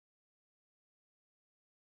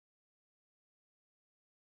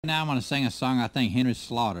Now I'm going to sing a song. I think Henry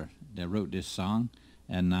Slaughter that wrote this song,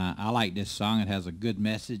 and I like this song. It has a good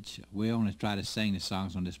message. We only try to sing the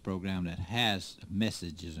songs on this program that has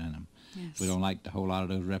messages in them. Yes. We don't like the whole lot of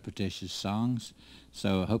those repetitious songs.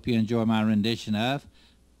 So I hope you enjoy my rendition of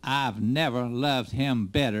I've Never Loved Him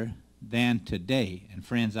Better Than Today. And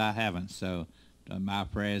friends, I haven't. So my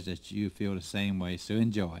prayer is that you feel the same way. So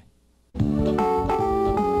enjoy.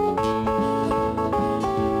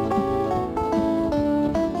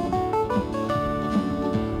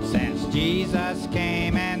 Jesus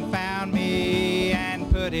came and found me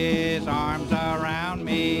and put his arms around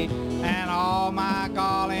me, and all my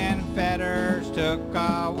galling fetters took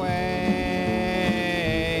away.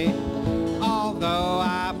 Although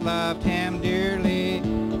I've loved him dearly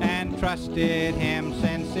and trusted him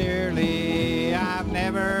sincerely, I've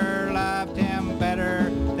never loved him better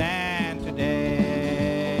than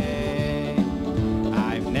today.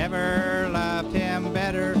 I've never loved him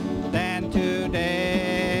better than today.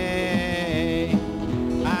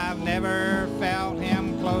 Never felt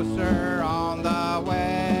him closer on the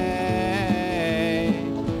way.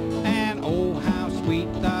 And oh, how sweet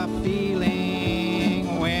the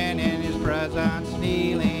feeling when in his presence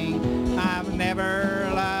kneeling. I've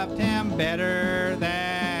never loved him better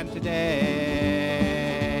than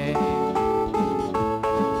today.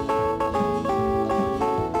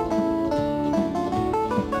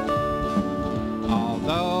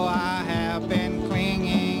 Although I have been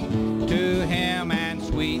clinging to him and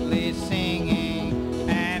sweetly singing,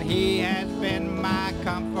 and he has been my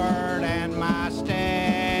comfort and my stay,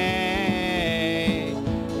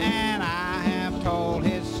 and I have told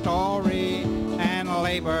his story and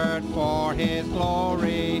labored for his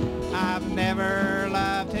glory. I've never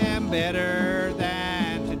loved him better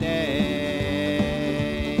than today.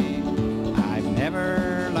 I've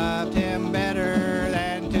never loved him better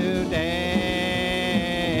than today.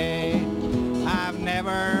 I've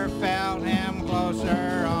never felt him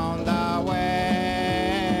closer on the way.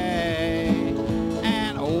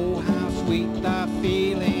 And oh, how sweet the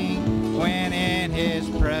feeling when in his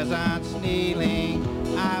presence kneeling.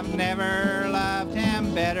 I've never loved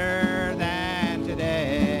him better than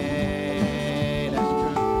today. That's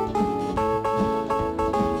true.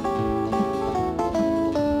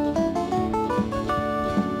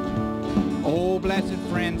 Oh, blessed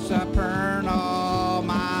friend supernal,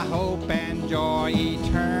 my hope and joy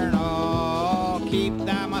eternal, keep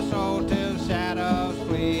thou my soul till shadows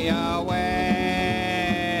flee away.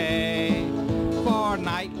 For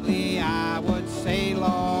nightly I would say,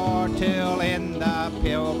 Lord, till in the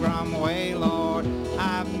pilgrim way, Lord,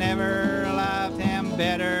 I've never loved him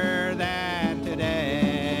better than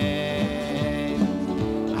today.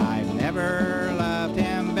 I've never loved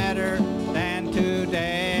him better than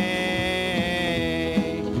today.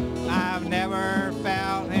 I've never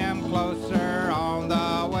felt him closer on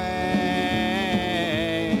the way.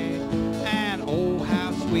 And oh,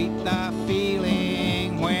 how sweet the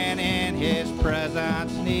feeling when in his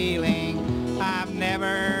presence kneeling. I've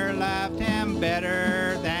never loved him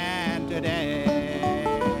better than today.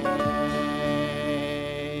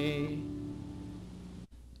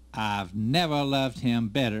 I've never loved him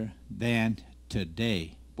better than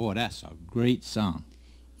today. Boy, that's a great song.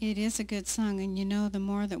 It is a good song, and you know, the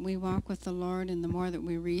more that we walk with the Lord and the more that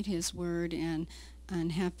we read his word and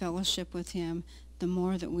have fellowship with him, the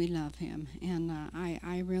more that we love him. And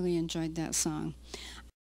I really enjoyed that song.